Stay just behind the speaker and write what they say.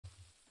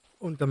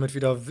Und damit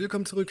wieder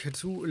willkommen zurück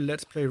zu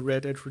Let's Play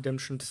Red Dead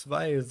Redemption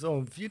 2.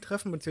 So, wir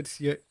treffen uns jetzt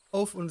hier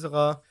auf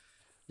unserer,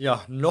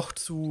 ja, noch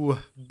zu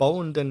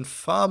bauenden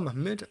Farm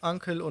mit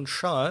Uncle und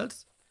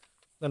Charles.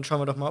 Dann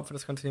schauen wir doch mal, ob wir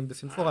das Ganze hier ein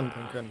bisschen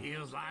voranbringen können.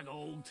 Feels like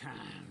old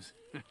times.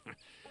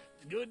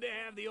 It's good to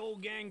have the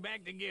old gang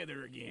back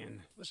together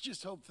again. Let's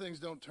just hope things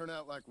don't turn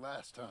out like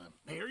last time.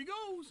 There he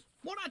goes.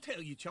 What'd I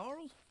tell you,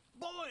 Charles?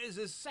 Boy is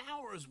as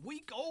sour as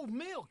week-old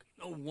milk.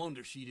 No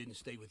wonder she didn't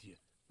stay with you.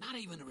 Not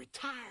even a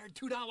retired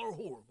 $2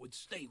 whore would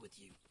stay with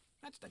you.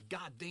 That's the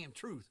goddamn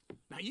truth.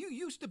 Now, you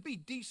used to be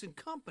decent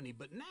company,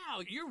 but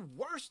now you're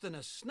worse than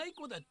a snake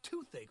with a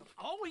toothache.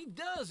 All he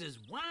does is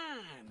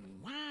whine,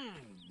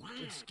 whine,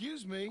 whine.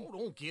 Excuse me? Oh,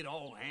 don't get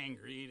all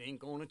angry. It ain't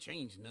gonna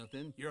change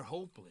nothing. You're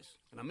hopeless.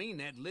 And I mean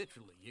that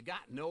literally. You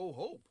got no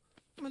hope.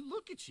 I mean,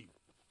 look at you.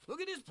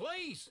 Look at this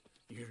place.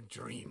 Your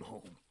dream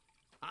home.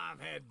 I've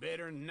had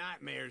better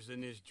nightmares than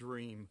this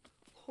dream.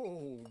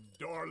 Oh,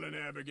 darling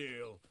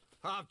Abigail.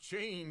 I've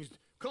changed.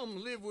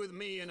 Come live with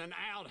me in an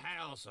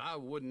outhouse I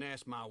wouldn't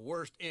ask my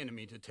worst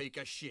enemy to take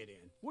a shit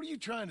in. What are you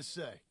trying to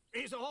say?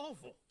 It's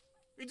awful.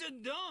 It's a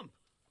dump.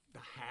 The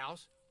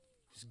house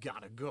has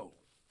gotta go.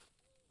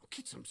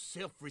 Get some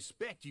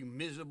self-respect, you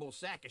miserable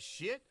sack of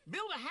shit.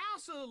 Build a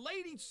house a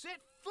lady'd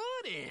set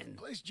foot in.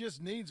 The place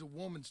just needs a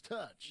woman's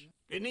touch.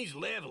 It needs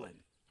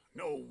leveling.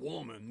 No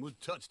woman would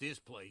touch this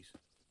place.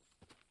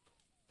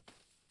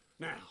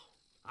 Now,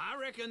 I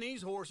reckon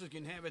these horses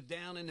can have it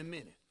down in a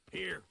minute.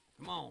 Here,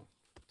 come on.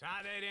 Tie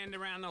that end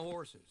around the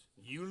horses.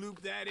 You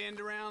loop that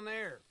end around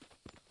there.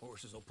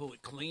 Horses will pull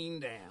it clean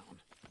down.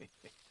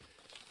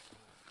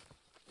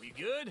 We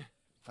good?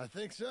 I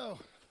think so.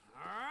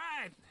 All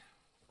right.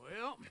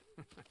 Well,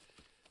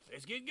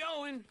 let's get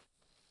going.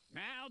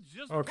 Now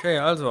just... Okay,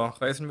 also,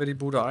 reißen wir die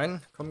Bude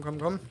ein. Komm, komm,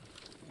 komm.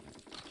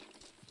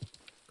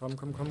 Komm,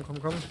 komm, komm,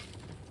 komm, komm.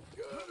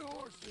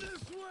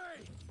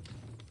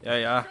 Ja,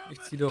 ja,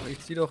 ich zieh doch, ich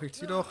zieh doch, ich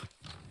zieh doch.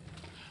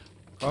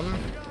 Komm.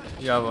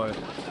 Jawohl.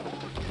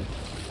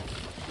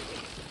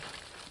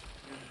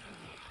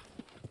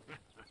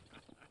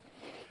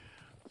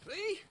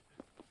 See?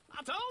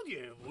 I told you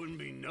it wouldn't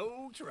be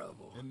no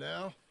trouble. And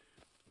now?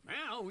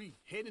 Now we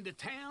head into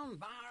town,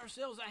 buy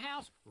ourselves a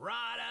house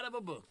right out of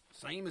a book.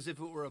 Same as if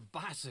it were a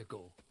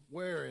bicycle.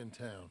 Where in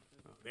town?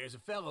 There's a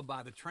fella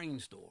by the train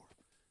store.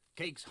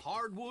 Cakes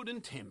hardwood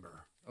and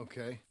timber.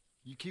 Okay.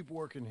 You keep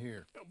working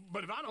here.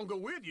 But if I don't go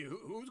with you,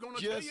 who's gonna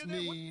tell you Just that?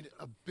 need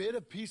a bit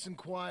of peace and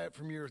quiet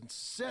from your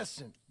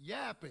incessant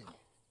yapping.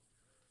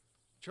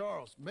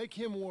 Charles, make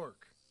him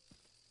work.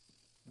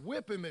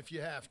 Whip him if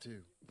you have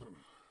to.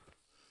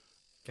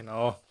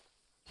 Genau.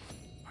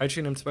 Peitsche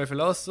ihn im Zweifel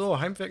aus. So,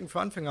 Heimwerken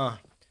für Anfänger.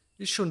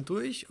 Ist schon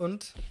durch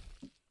und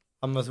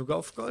haben wir sogar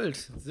auf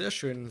Gold. Sehr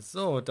schön.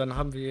 So, dann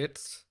haben wir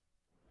jetzt...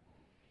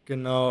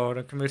 Genau,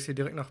 dann können wir jetzt hier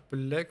direkt nach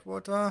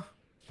Blackwater.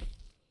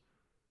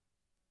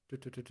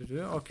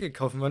 Okay,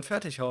 kaufen wir ein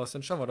Fertighaus.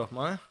 Dann schauen wir doch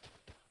mal.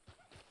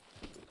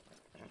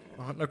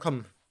 Na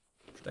komm.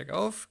 Steig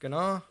auf,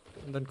 genau.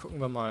 Und dann gucken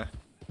wir mal,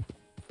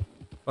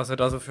 was er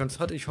da so für uns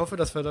hat. Ich hoffe,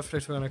 dass wir da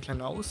vielleicht sogar eine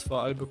kleine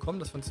Auswahl bekommen,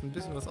 dass wir uns ein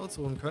bisschen was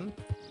aussuchen können.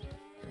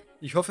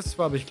 Ich hoffe es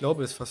zwar, aber ich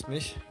glaube es fast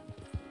nicht.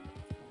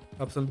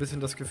 Hab so ein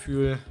bisschen das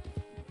Gefühl,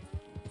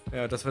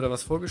 ja, dass wir da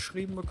was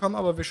vorgeschrieben bekommen,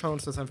 aber wir schauen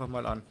uns das einfach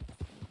mal an.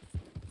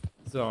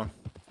 So.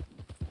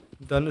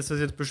 Dann ist das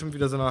jetzt bestimmt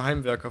wieder so eine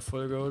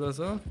Heimwerker-Folge oder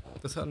so.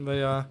 Das hatten wir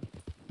ja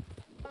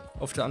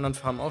auf der anderen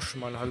Farm auch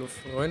schon mal. Hallo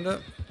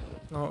Freunde.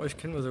 Oh, euch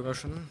kennen wir sogar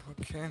schon.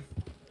 Okay.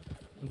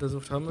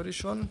 Untersucht haben wir die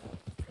schon.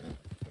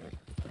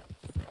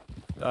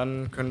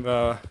 Dann können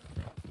wir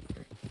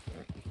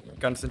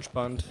ganz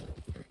entspannt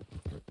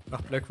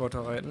nach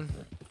Blackwater reiten.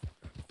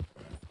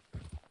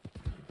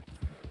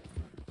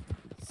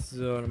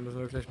 So, dann müssen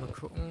wir gleich mal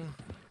gucken,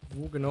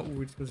 wo genau.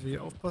 Jetzt müssen wir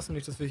hier aufpassen,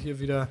 nicht, dass wir hier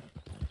wieder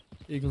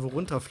irgendwo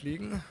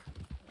runterfliegen.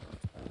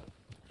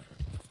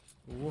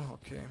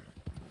 Okay.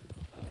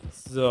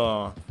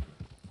 So.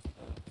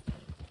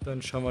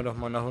 Dann schauen wir doch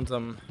mal nach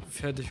unserem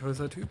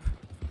Fertighäuser-Typ.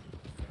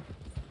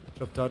 Ich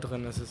glaube, da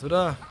drin ist es,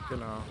 oder?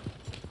 Genau.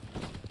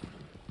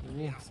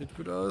 Sieht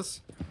gut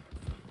aus.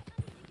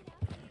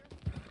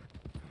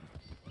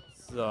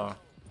 So.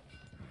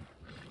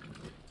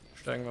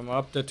 Steigen wir mal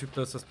ab. Der Typ,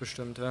 da ist das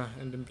bestimmt, ja?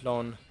 In dem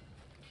blauen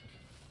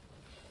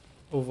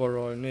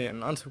Overall. Ne,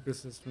 ein Anzug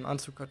ist es. Ein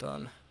Anzug hat er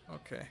an.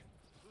 Okay.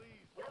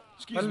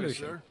 Excuse me,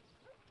 sir.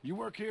 You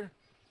work here?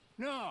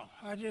 No,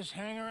 I just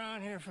hang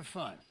around here for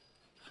fun.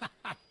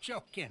 I'm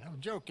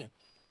joking.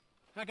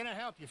 How can I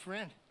help you,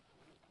 friend?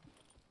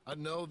 I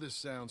know this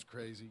sounds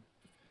crazy.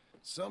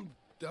 Some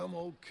dumb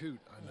old coot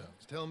I know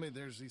is telling me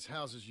there's these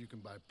houses you can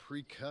buy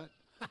pre-cut.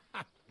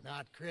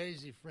 Not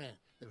crazy, friend.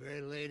 The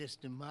very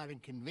latest in modern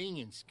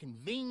convenience.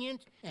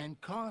 Convenient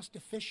and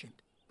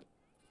cost-efficient.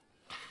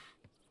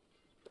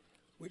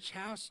 Which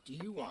house do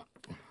you want?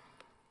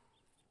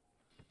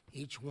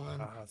 Each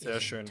one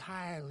is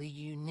entirely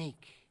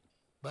unique,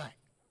 but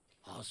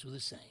also the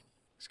same.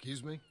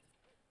 Excuse me?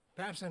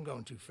 Perhaps I'm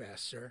going too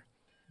fast, sir.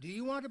 Do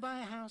you want to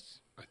buy a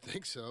house? I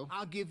think so.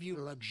 I'll give you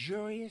a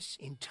luxurious,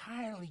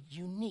 entirely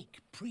unique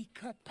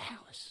pre-cut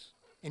palace.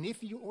 And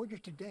if you order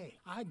today,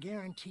 I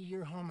guarantee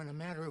you're home in a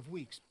matter of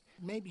weeks,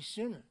 maybe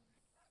sooner.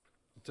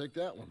 I'll take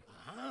that one.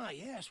 Ah,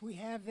 yes, we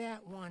have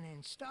that one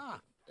in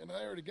stock. And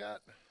I already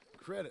got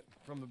credit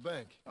from the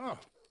bank. Oh,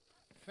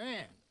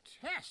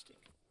 fantastic.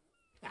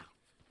 Now,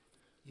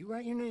 you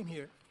write your name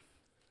here,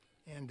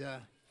 and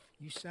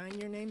you sign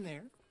your name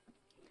there,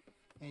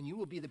 and you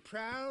will be the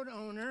proud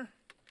owner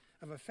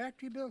of a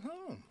factory-built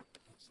home.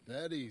 It's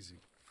that easy.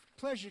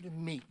 Pleasure to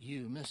meet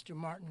you, Mr.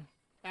 Martin.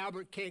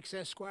 Albert Cakes,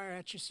 Esquire,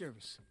 at your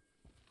service.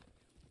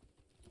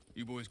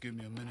 You boys give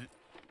me a minute.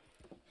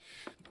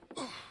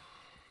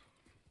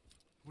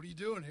 What are you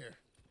doing here?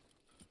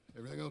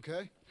 Everything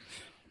okay?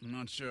 I'm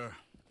not sure.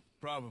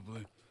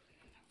 Probably.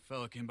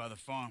 Fella came by the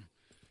farm.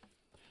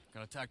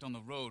 Got attacked on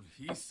the road.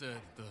 He said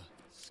the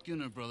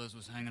Skinner brothers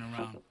was hanging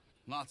around.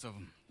 Lots of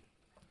them.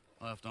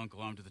 I left Uncle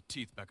armed to the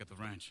teeth back at the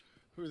ranch.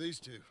 Who are these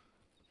two?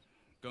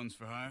 Guns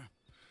for hire.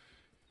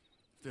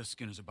 If there's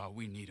Skinners about,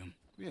 we need them.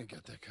 We ain't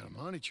got that kind of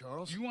money,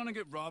 Charles. Do you want to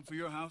get robbed for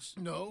your house?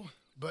 No,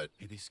 but...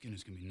 Hey, these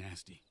Skinners can be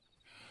nasty.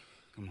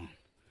 Come on.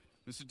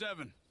 Mr.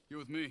 Devon, you're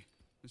with me.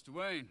 Mr.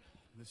 Wayne,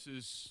 this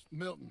is...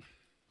 Milton.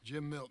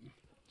 Jim Milton.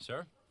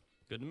 Sir,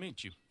 good to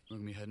meet you. We're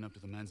gonna be heading up to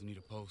the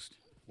Manzanita post.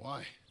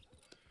 Why?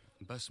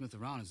 The best smith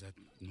around is that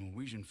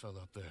Norwegian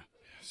fella up there.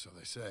 So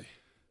they say.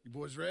 You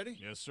boys ready?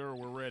 Yes, sir,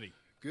 we're ready.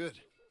 Good.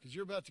 Because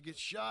you're about to get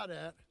shot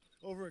at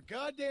over a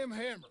goddamn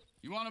hammer.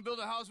 You want to build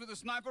a house with a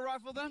sniper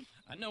rifle, then?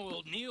 I know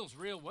old Neil's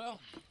real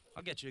well.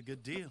 I'll get you a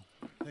good deal.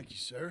 Thank you,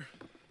 sir.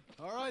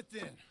 All right,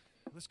 then.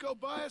 Let's go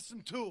buy us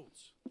some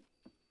tools.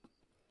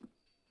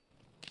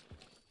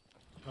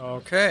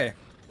 Okay.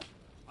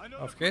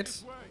 Auf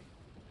geht's.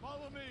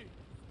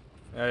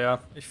 Ja, ja,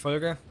 ich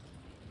folge.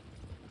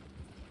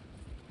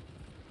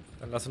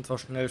 Dann lass uns auch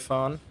schnell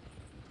fahren.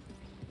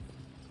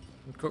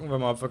 Und gucken wir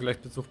mal, ob wir gleich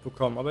Besuch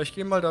bekommen. Aber ich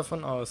gehe mal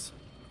davon aus.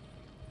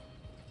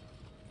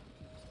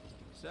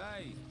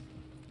 Say,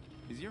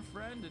 is your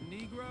friend a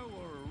Negro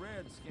or a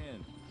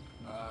Redskin?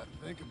 I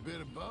think a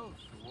bit of both,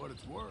 for what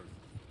it's worth.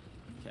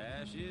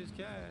 Cash is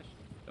cash.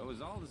 It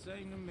was all the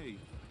same to me.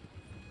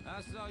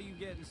 I saw you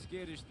getting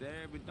skittish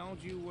there, but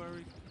don't you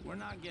worry. We're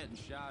not getting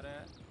shot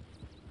at.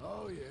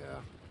 Oh,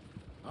 yeah.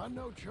 I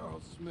know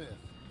Charles Smith.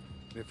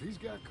 If he's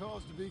got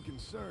cause to be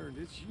concerned,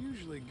 it's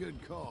usually good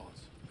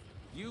cause.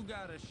 You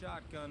got a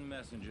shotgun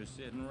messenger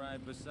sitting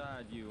right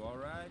beside you, all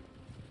right?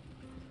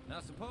 Now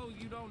suppose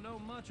you don't know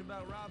much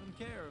about robbing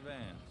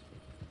caravans.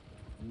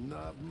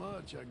 Not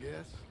much, I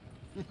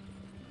guess.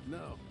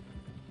 No.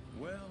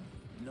 Well,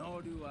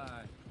 nor do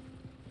I.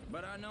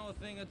 But I know a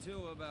thing or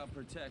two about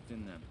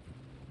protecting them.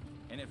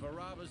 And if a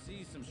robber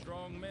sees some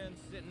strong men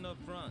sitting up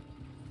front,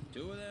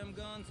 2 of them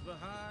guns for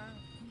hire,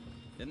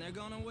 then they're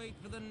gonna wait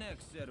for the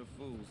next set of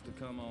fools to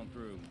come on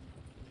through.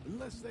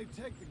 Unless they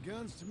take the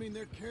guns to mean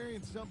they're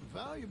carrying something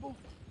valuable.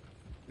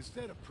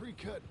 Instead of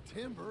pre-cut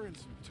timber and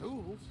some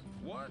tools.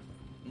 What?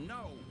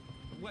 No.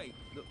 Wait,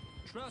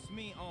 trust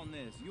me on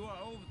this. You are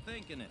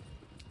overthinking it.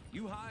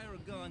 You hire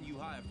a gun, you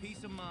hire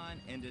peace of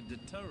mind and a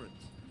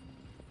deterrence.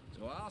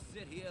 So I'll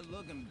sit here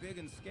looking big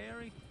and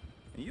scary,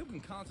 and you can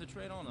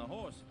concentrate on the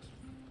horses.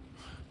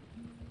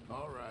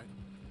 All right.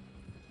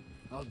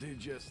 I'll do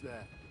just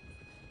that.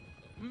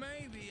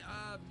 Maybe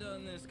I've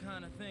done this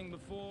kind of thing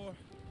before,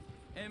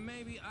 and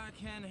maybe I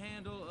can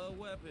handle a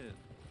weapon.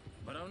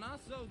 But I'm not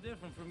so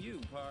different from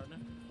you, partner.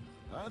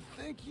 I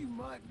think you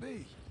might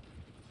be.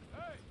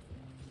 Hey,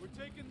 we're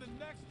taking the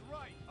next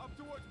right up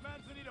towards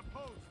Manzanita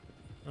Post.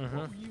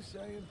 What were you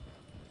saying?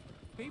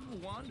 People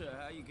wonder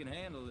how you can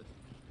handle it,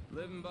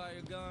 living by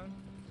your gun.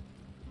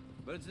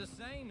 But it's the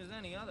same as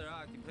any other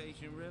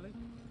occupation, really.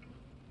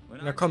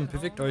 When Na komm,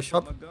 bewegt euch,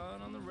 hopp. my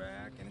gun on the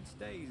rack and it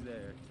stays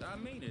there. I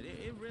mean it.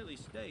 It really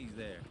stays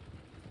there.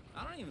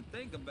 I don't even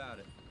think about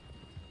it.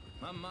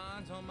 My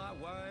mind's on my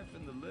wife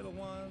and the little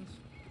ones.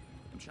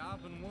 I'm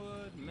chopping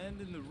wood,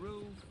 mending the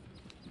roof,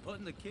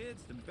 putting the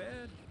kids to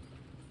bed.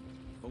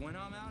 But when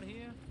I'm out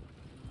here,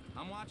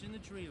 I'm watching the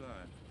tree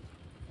line.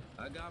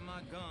 I got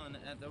my gun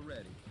at the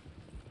ready.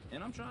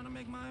 And I'm trying to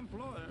make my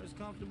employer as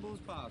comfortable as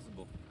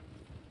possible.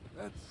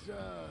 That's,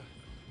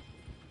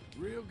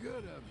 real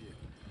good of you.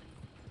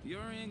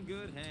 You're in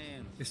good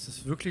hands. Ist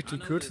es wirklich die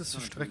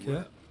kürzeste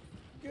Strecke?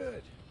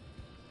 Good.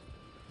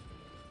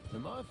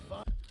 Am I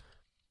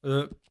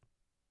fine?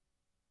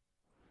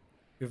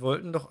 Wir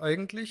wollten doch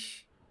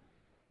eigentlich...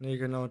 Ne,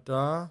 genau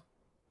da.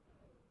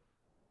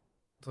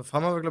 So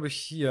fahren wir, glaube ich,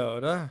 hier,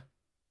 oder?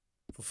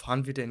 Wo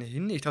fahren wir denn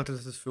hin? Ich dachte,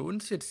 das ist für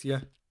uns jetzt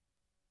hier.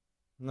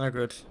 Na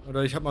gut.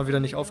 Oder ich habe mal wieder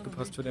nicht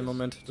aufgepasst für den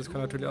Moment. Das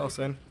kann natürlich auch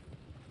sein.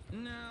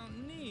 Now,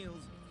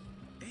 Niels,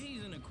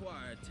 he's an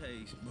acquired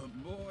taste, but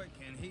boy,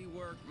 can he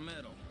work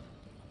metal.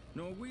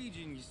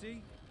 Norwegian, you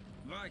see?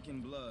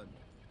 Viking blood.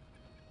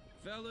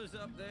 Fellas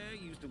up there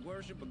used to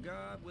worship a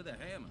god with a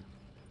hammer.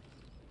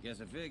 Guess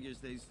I figures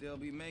they'd still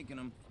be making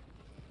them.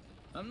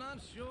 I'm not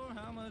sure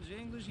how much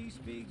English he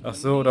speaks. Ach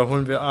so, da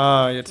holen wir...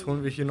 Ah, jetzt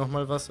holen wir hier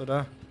nochmal was,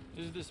 oder?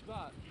 This is the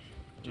spot.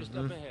 Just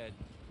up ahead.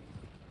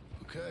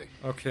 Okay.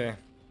 Okay.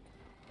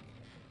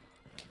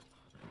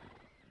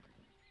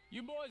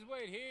 You boys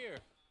wait here.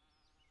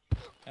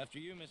 After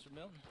you, Mr.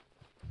 Milton.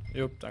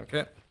 Jupp,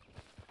 danke.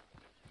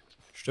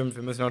 Stimmt,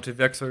 wir müssen auch die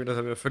Werkzeuge, das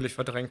haben wir völlig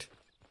verdrängt.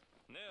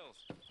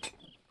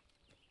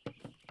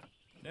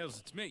 Nils,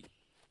 it's me.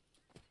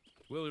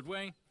 Willard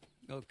Wayne.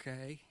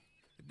 Okay.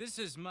 This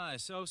is my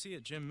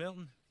associate, Jim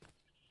Milton.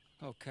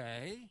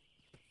 Okay.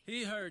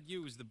 He heard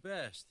you was the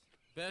best.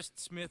 Best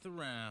smith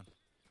around.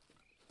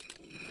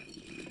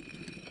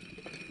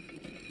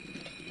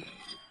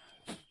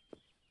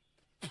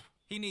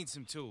 He needs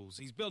some tools.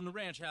 He's building a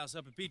ranch house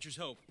up at Beecher's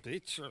Hope.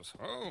 Beecher's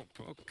Hope,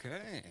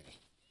 okay.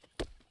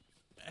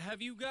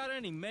 Have you got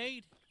any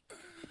made?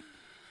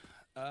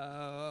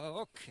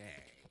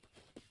 Okay.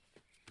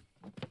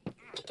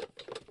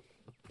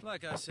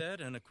 Like I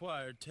said, an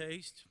acquired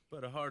taste,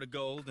 but a heart of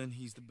gold, and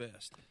he's the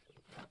best.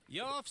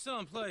 You off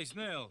someplace,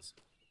 Nils?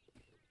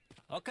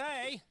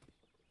 Okay.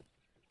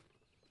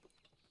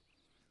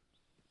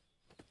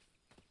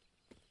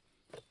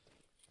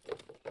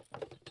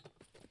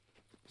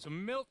 So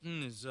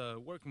Milton is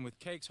working with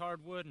Cake's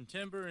Hardwood and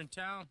Timber in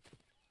town.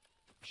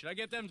 Should I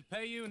get them to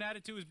pay you and add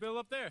it to his bill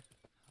up there?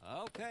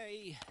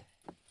 Okay.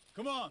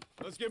 Come on,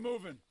 let's get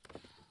moving.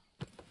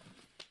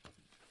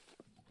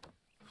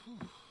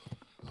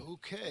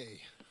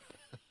 Okay.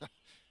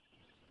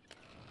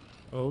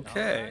 Okay. All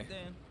right,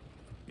 then.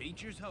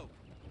 Beecher's Hope.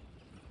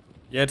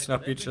 Jetzt nach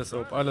They've been Beecher's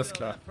trying Hope, to alles sell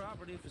klar. that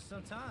property for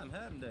some time,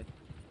 haven't they?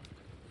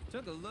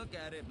 Took a look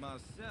at it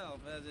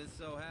myself, as it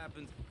so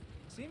happens.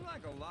 Seemed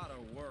like a lot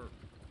of work.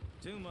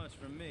 Too much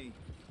for me.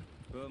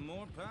 But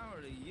more power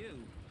to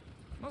you.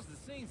 Must have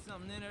seen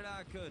something in it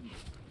I couldn't.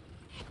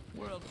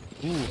 World.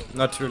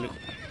 Natürlich.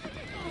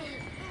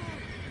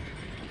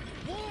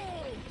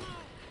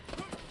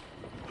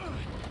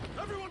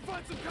 Everyone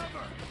find some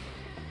cover.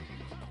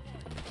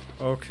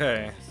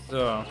 Okay,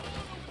 so.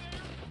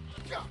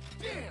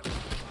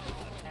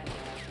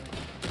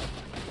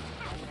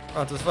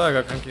 Ach, das war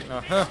ja gar kein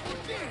Gegner. Ha.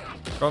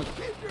 Komm.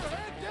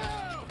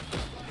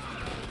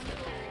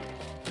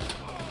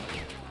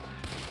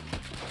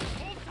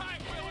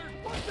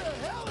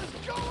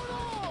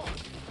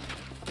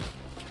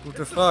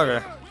 Gute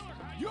Frage.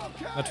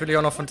 Natürlich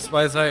auch noch von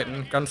zwei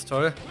Seiten. Ganz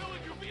toll.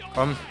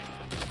 Komm.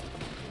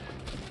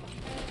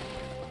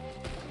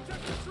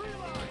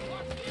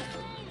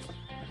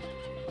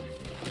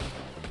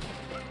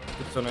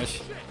 Gibt's doch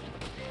nicht.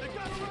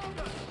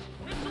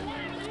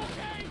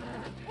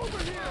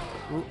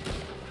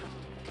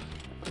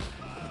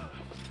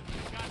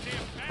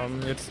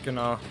 Komm, jetzt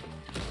genau.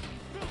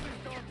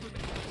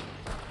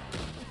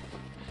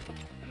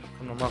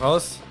 Komm noch mal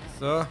raus.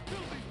 So.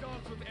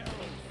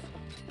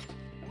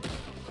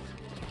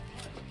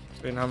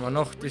 Wen haben wir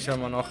noch? Dich haben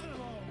wir noch.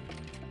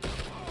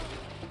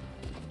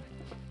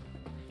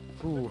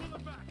 All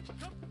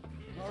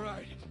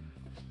right.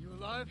 You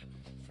alive?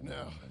 For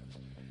now.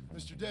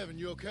 Mr. Devon,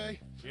 you okay?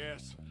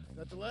 Yes,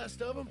 That the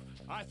last of them?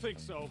 I think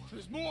so.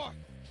 There's more.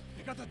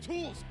 They got the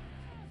tools.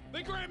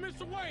 They grabbed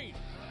Mr. Wayne.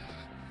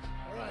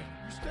 All right,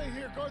 you stay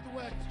here, guard the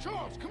wagons.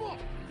 Charles, come on!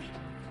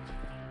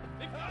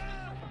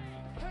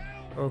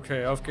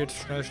 Okay, auf geht's.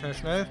 Schnell, schnell,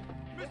 schnell.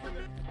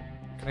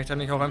 Kann ich da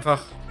nicht auch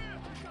einfach...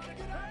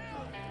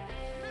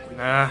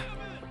 Na.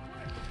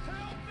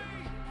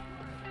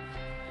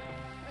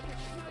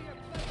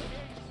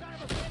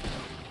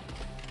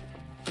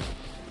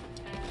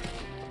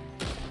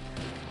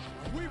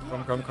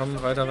 Komm, komm,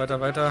 komm. Weiter,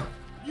 weiter, weiter.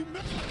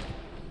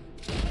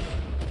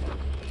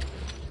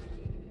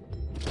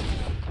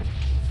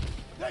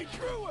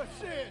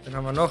 Den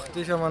haben wir noch.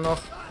 Dich haben wir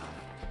noch.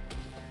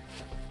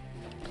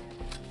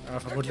 Ja,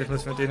 vermutlich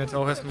müssen wir den jetzt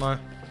auch erstmal...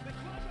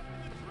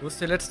 Wo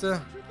ist der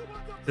letzte?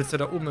 Sitzt er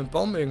da oben im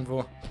Baum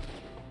irgendwo?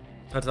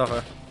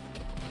 Tatsache.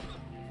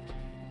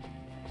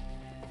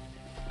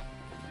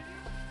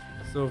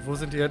 So, wo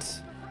sind die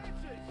jetzt?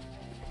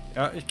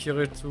 Ja, ich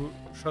kehre zu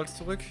Scholz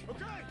zurück.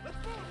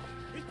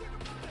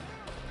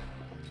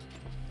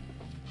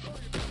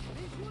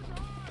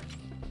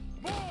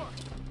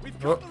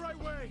 Oh.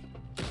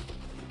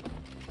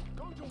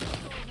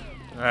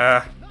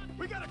 Ah.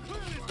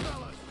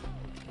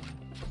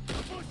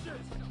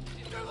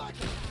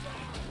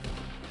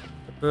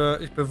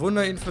 Ich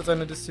bewundere ihn für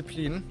seine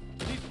Disziplin.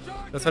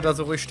 Dass er da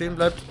so ruhig stehen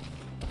bleibt,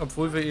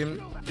 obwohl wir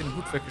ihm den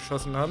Hut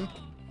weggeschossen haben.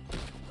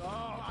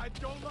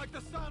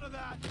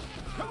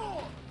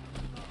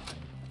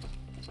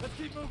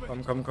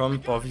 Komm, komm,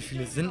 komm. Boah, wie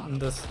viele sind denn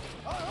das?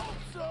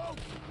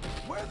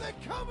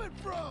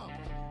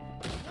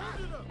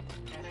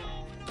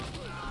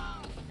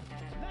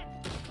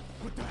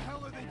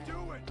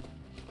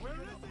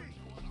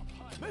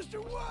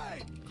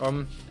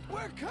 Komm.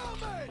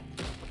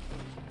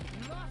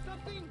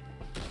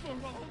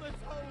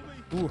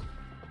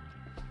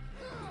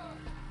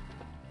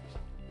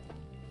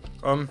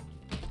 Komm.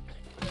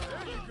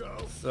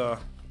 So.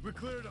 We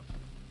cleared him.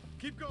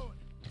 Keep going.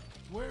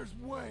 Where's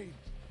Wayne?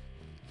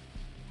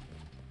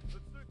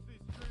 Let's search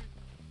these streets.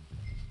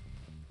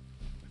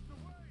 Mr.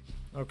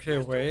 Wayne! Okay,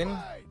 Wayne.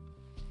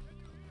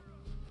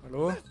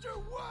 Hallo? Mr.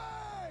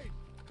 Wayne!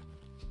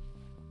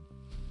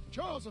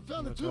 Charles, I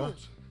found the Warte.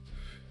 tools.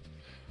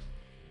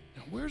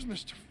 Now Where's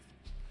Mr.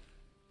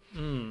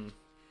 Hm.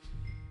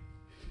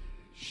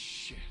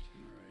 Shit.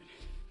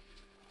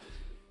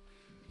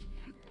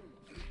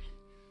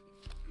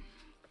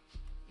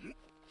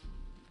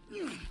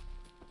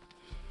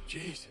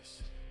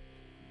 Jesus.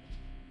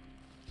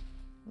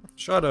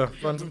 Schade,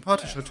 war ein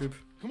sympathischer Typ.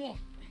 Come on.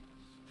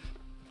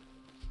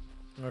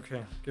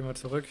 Okay, gehen wir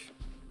zurück.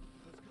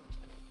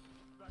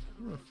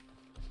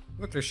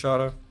 Wirklich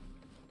schade.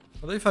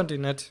 Also ich fand die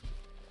nett.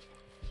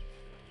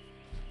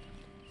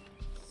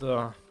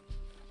 So.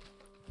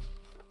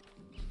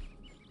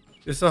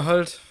 Ist er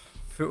halt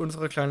für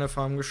unsere kleine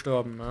Farm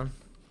gestorben, ne?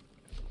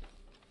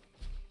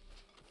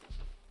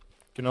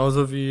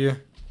 Genauso wie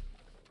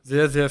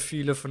sehr, sehr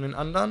viele von den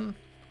anderen.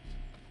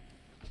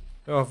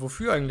 Ja,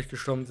 wofür eigentlich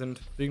gestorben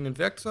sind? Wegen den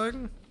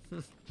Werkzeugen?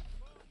 Hm.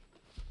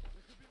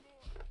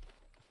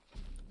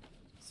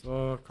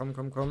 So, komm,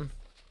 komm, komm.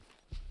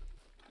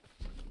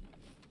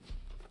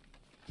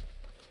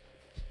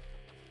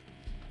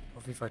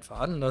 Auf wie weit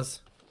war denn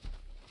das?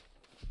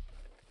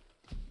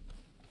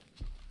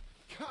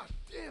 God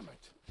damn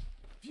it.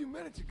 A few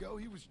minutes ago,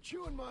 he was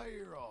chewing my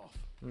ear off.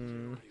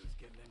 Hm. What he was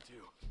getting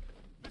into.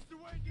 Mr.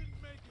 Wayne didn't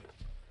make it.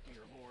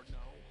 Dear Lord, no.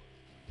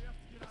 We have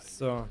to get out of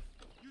So. here.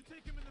 You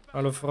take him in the back.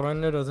 Hallo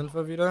Freunde, da sind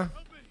wir wieder.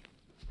 Help me.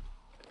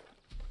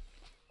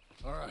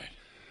 All right.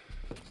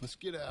 Let's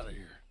get out of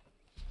here.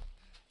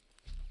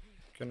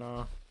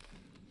 Genau.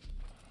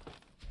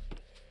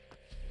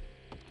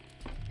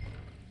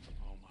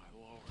 Oh my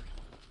Lord.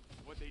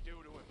 What'd they do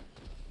to him?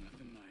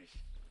 Nothing nice.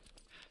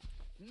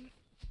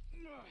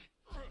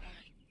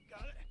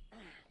 Got it.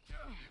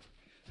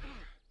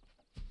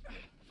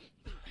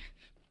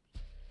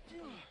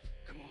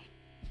 Come on.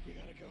 We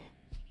gotta go.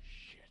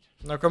 Shit.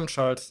 Na komm,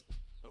 Charles.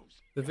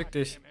 Those Beweg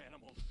dich. goddamn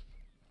animals.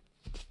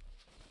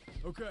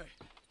 Okay.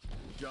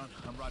 John,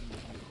 I'm riding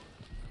with you.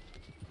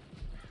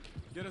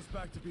 Get us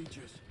back to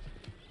Beaches.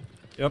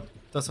 Ja,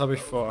 das habe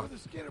ich vor. The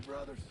Skinner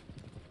brothers.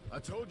 I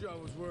told you I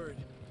was worried.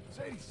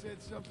 Sadie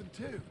said something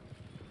too.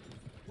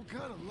 What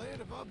kind of land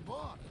have I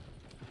bought?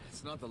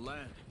 It's not the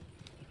land.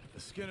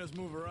 The Skinners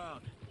move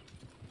around.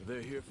 But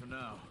they're here for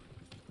now.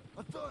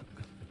 I thought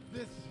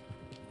this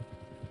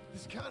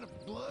kind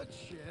of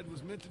bloodshed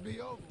was meant to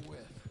be over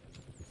with.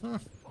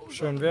 What was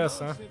Schön all the wär's,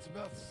 ne? nonsense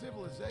about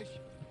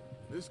civilization?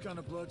 This kind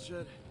of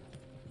bloodshed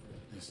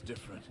is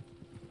different.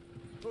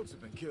 Folks have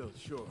been killed,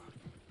 sure.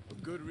 For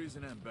good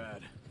reason and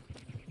bad.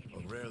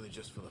 But rarely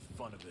just for the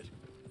fun of it.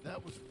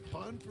 That was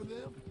fun for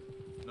them?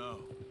 No,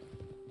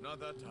 not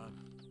that time.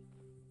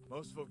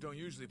 Most folk don't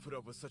usually put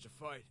up with such a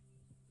fight.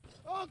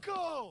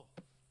 Uncle!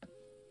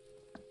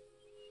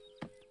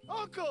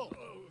 Uncle!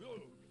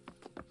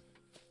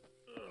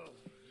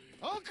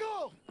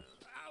 Uncle!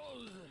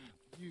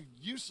 You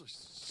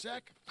useless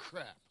sack of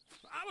crap.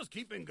 I was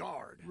keeping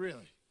guard.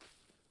 Really?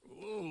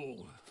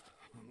 Whoa.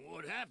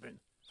 What happened?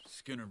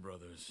 Skinner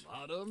brothers. A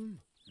lot of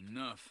them?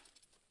 Enough.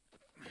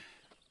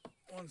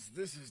 Once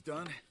this is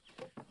done,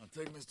 I'll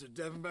take Mr.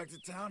 Devon back to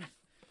town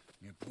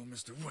and get poor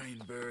Mr.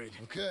 Wayne buried.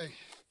 Okay.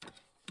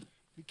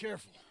 Be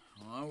careful.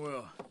 Oh, I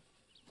will.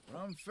 But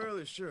I'm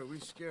fairly sure we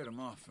scared him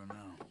off for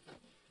now.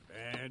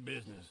 Bad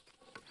business.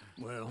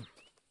 Well,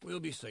 we'll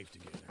be safe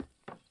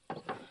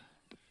together.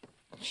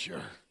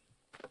 Sure.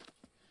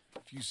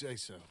 If you say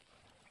so.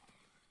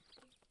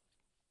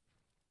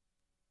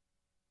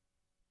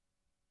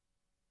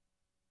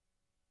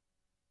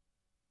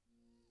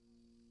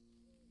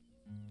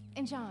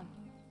 And John,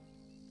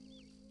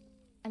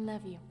 I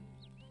love you.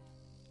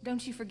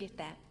 Don't you forget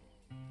that.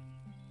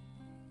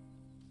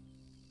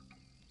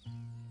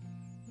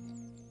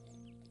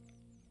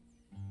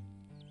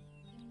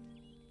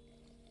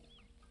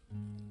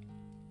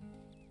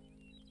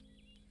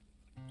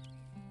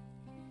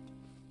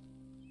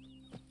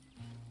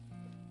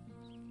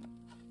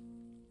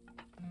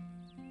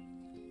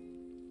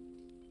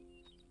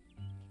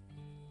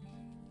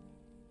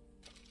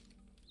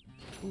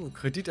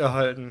 Kredit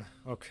erhalten.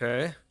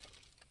 Okay.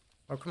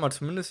 Aber guck mal,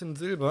 zumindest in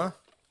Silber.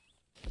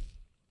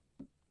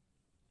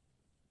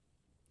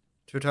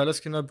 Töte alle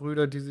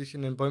Skinnerbrüder, die sich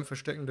in den Bäumen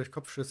verstecken durch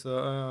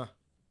Kopfschüsse.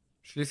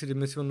 Schließe die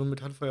Mission nur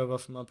mit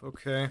Handfeuerwaffen ab.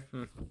 Okay.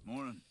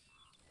 Morning.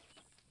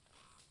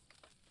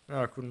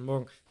 Ja, guten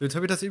Morgen. Jetzt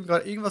habe ich das eben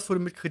gerade. Irgendwas wurde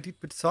mit Kredit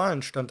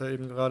bezahlen, stand da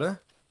eben gerade.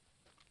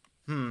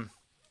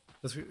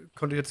 Das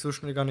konnte ich jetzt so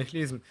schnell gar nicht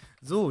lesen.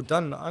 So,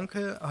 dann,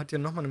 Anke hat ja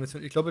nochmal eine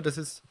Mission. Ich glaube, das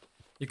ist.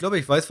 Ich glaube,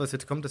 ich weiß, was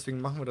jetzt kommt, deswegen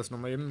machen wir das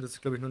nochmal eben. Das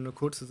ist, glaube ich, nur eine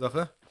kurze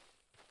Sache.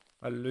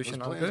 Hallöchen,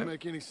 Those plans Anke.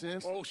 make any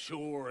sense? Oh,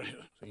 sure.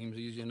 Seems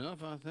easy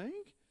enough, I think.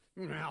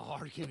 How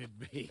hard can it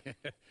be?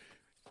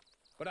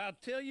 But I'll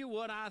tell you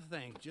what I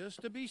think.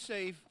 Just to be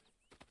safe,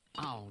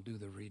 I'll do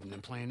the reading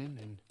and planning,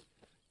 and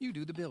you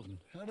do the building.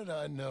 How did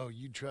I know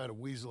you'd try to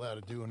weasel out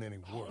of doing any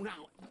work? Oh,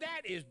 now,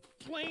 that is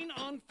plain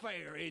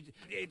unfair.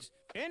 It's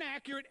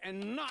inaccurate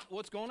and not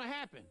what's going to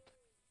happen.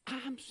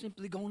 I'm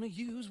simply going to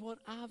use what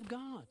I've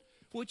got,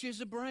 which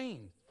is a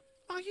brain.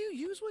 While you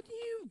use what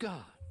you've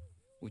got,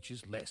 which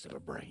is less of a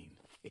brain.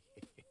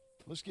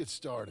 Let's get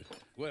started.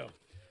 Well,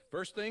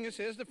 first thing it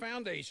says the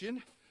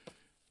foundation.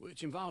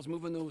 which involves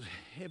moving those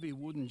heavy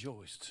wooden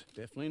joists.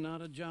 Definitely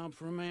not a job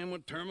for a man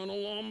with terminal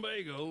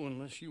lumbago,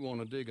 unless you want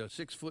to dig a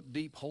 6-foot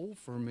deep hole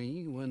for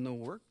me when the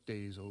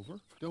workday's over.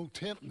 Don't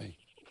tempt me.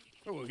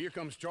 Oh, well, here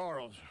comes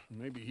Charles.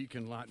 Maybe he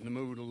can lighten the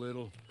mood a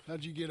little.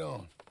 How'd you get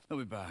on? He'll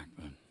be back,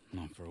 but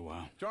not for a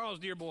while. Charles,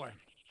 dear boy,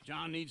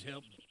 John needs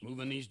help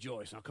moving these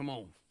joists. Now, come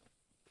on.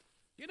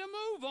 Get a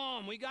move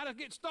on. We gotta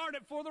get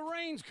started before the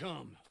rains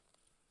come.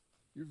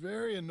 You're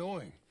very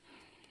annoying.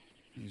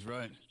 He's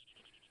right.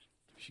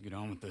 We should get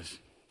on with this.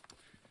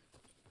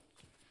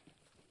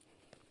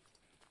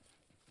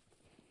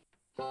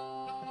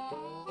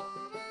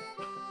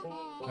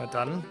 Na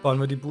dann bauen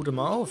wir die Bude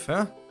mal auf,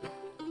 hä?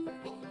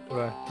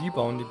 Oder die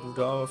bauen die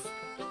Bude auf.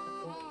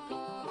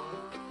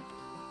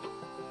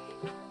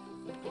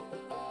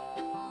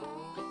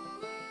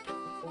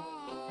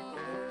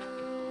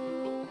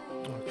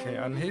 Okay,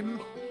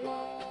 anheben.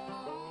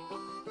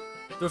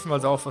 Dürfen wir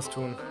also auch was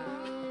tun.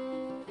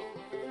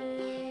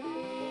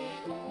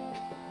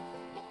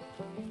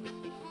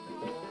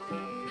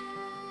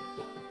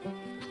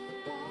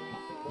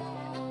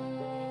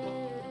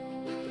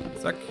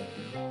 Zack.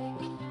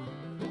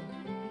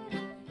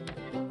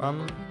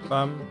 Bam,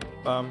 bam,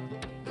 bam,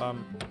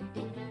 bam.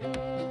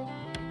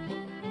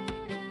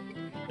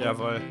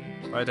 Jawohl,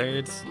 weiter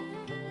geht's.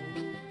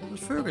 Ein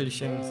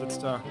Vögelchen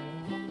sitzt da.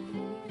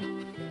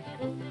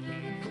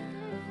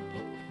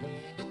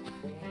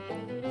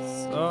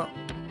 So.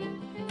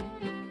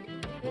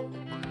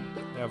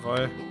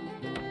 Jawohl.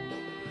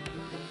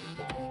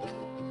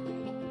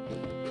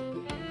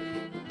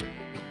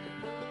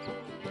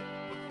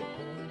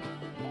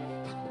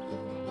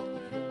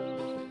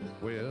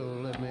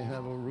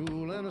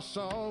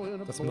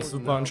 Das muss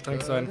super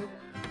anstrengend sein.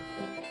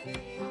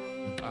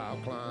 I'll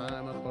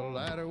climb up a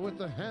ladder with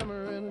a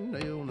hammer and a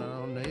nail,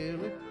 now nail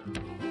it.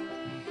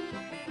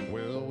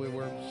 Well, we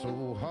worked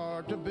so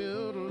hard to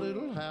build a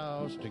little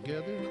house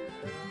together.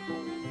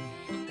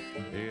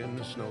 In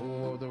the snow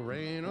or the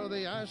rain or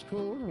the ice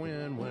cold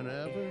wind,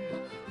 whenever.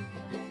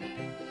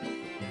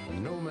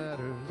 No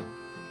matter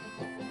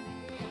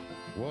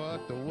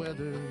what the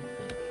weather,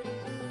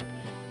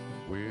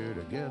 we're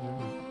together.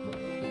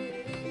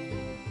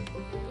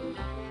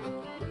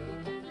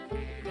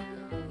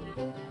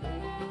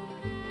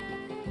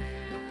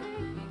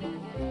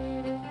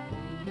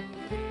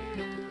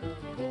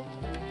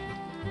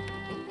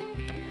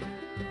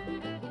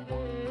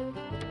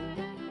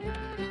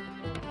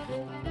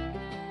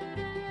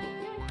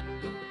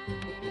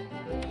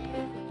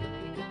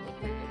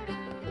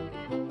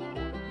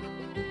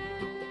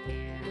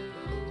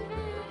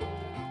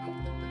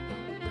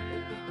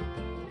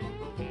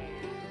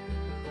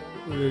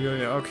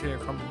 Ja, okay,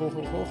 komm, hoch,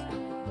 hoch, hoch.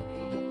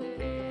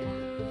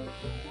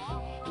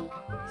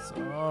 So.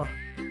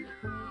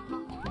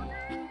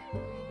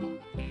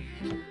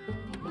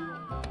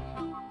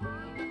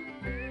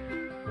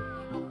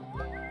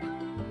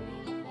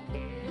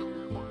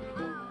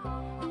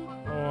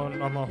 Und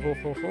nochmal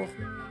hoch, hoch, hoch.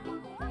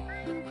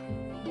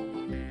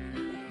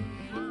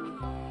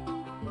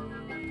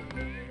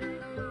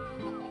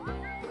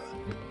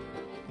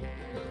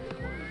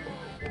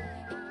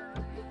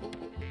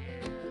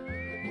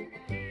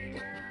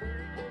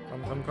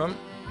 Komm.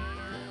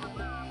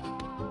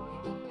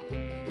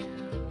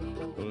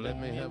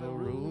 Let me have a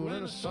rule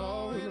and a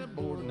saw and a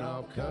board and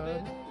I'll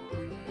cut.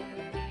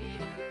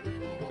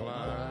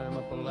 Climb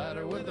up a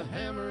ladder with a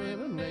hammer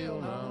and a nail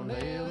and I'll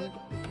nail it.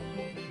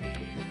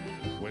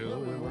 Well,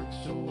 we worked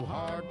so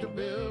hard to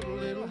build a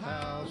little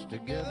house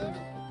together.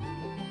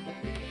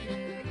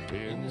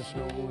 In the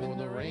snow or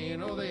the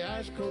rain or the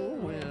ice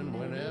cold wind,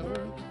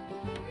 whenever.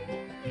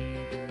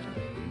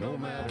 No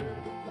matter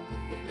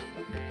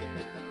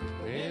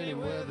any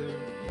weather,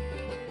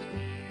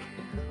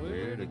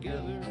 we're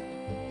together.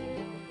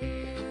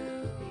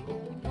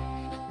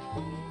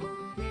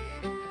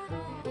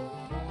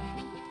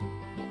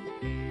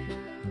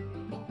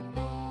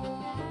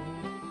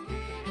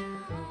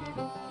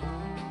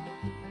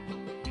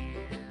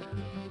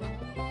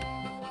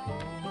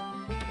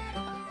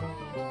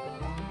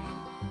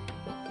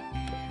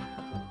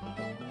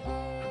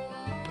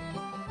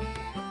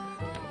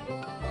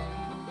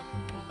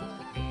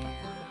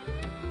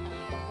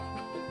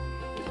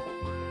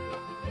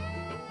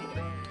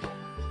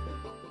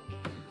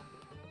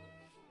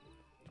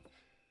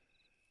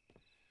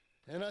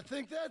 And I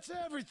think that's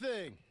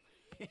everything.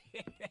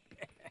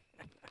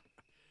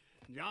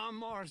 John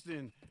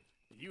Marston,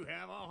 you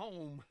have a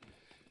home.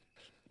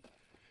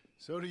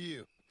 So do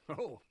you.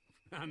 Oh,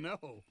 I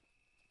know.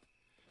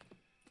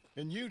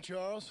 And you,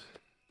 Charles,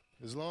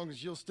 as long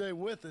as you'll stay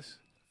with us.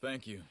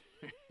 Thank you.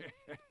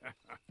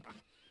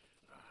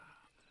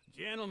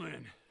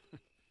 Gentlemen,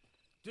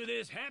 to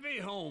this happy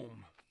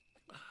home.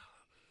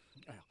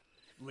 Well,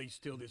 at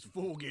least till this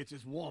fool gets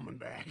his woman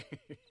back.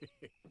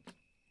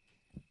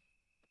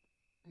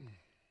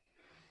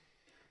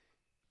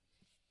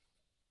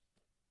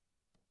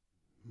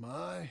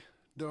 My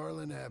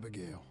darling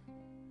Abigail,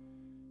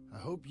 I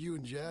hope you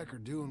and Jack are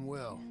doing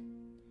well.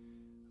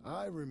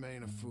 I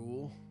remain a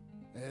fool,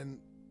 and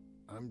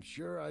I'm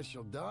sure I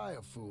shall die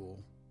a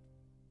fool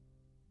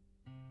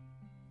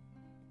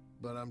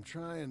but I'm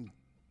trying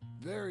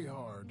very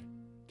hard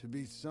to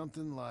be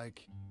something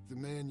like the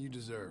man you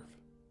deserve.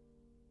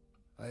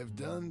 I have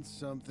done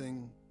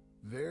something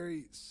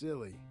very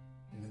silly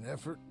in an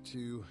effort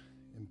to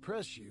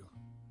impress you.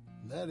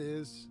 And that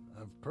is,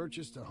 I've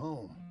purchased a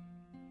home.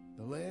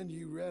 The land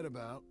you read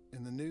about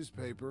in the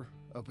newspaper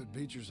up at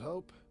Beecher's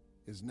Hope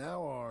is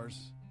now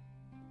ours,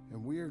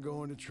 and we are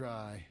going to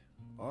try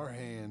our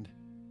hand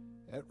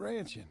at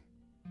ranching.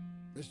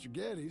 Mr.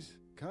 Geddes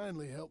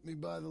kindly helped me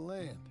buy the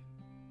land.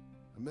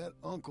 I met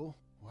Uncle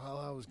while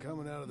I was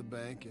coming out of the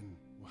bank, and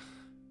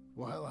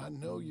while I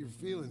know your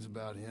feelings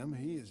about him,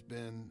 he has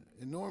been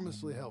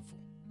enormously helpful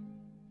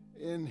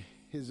in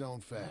his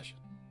own fashion.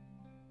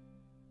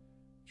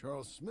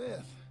 Charles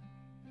Smith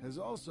has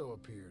also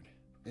appeared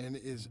and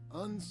is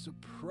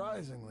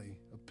unsurprisingly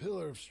a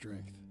pillar of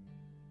strength.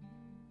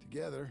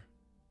 Together,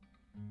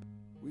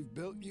 we've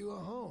built you a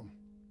home.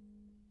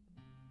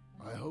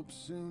 I hope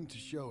soon to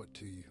show it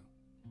to you.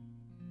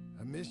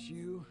 I miss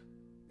you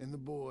and the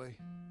boy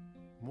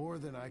more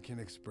than I can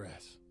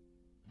express.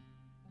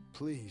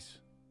 Please,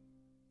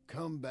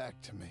 come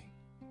back to me.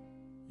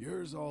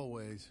 Yours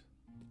always,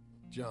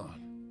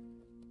 John.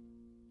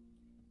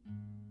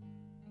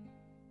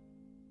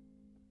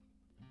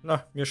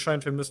 Na, mir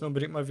scheint, wir müssen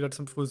unbedingt mal wieder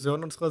zum Friseur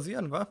und uns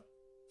rasieren, wa?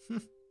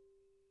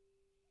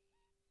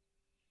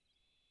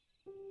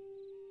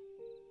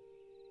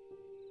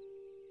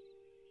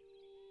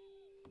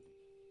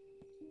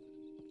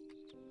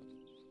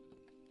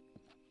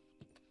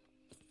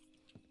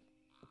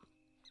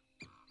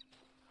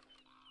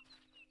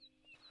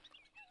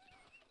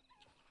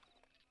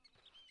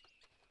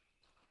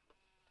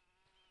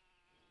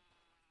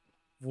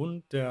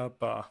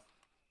 Wunderbar.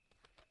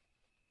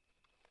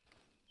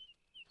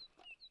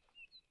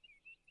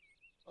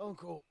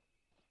 Uncle,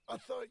 I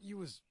thought you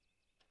was...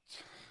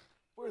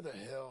 Where the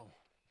hell?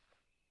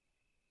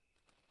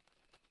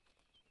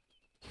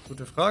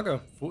 Gute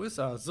Frage. Wo ist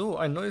er? So,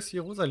 ein neues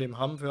Jerusalem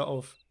haben wir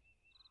auf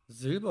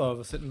Silber.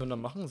 Was hätten wir da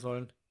machen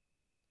sollen?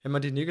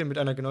 Hämmert die Nägel mit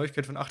einer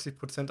Genauigkeit von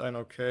 80% ein.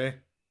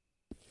 Okay.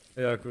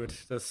 Ja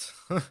gut, das...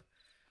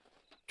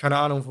 Keine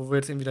Ahnung, wo wir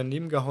jetzt irgendwie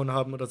daneben gehauen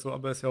haben oder so,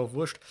 aber ist ja auch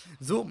wurscht.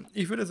 So,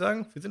 ich würde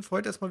sagen, wir sind für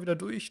heute erstmal wieder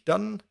durch.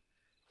 Dann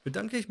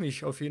bedanke ich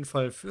mich auf jeden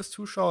Fall fürs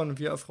Zuschauen.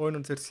 Wir erfreuen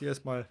uns jetzt hier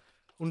erstmal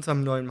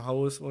unserem neuen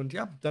Haus. Und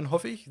ja, dann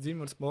hoffe ich, sehen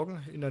wir uns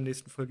morgen in der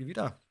nächsten Folge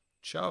wieder.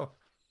 Ciao.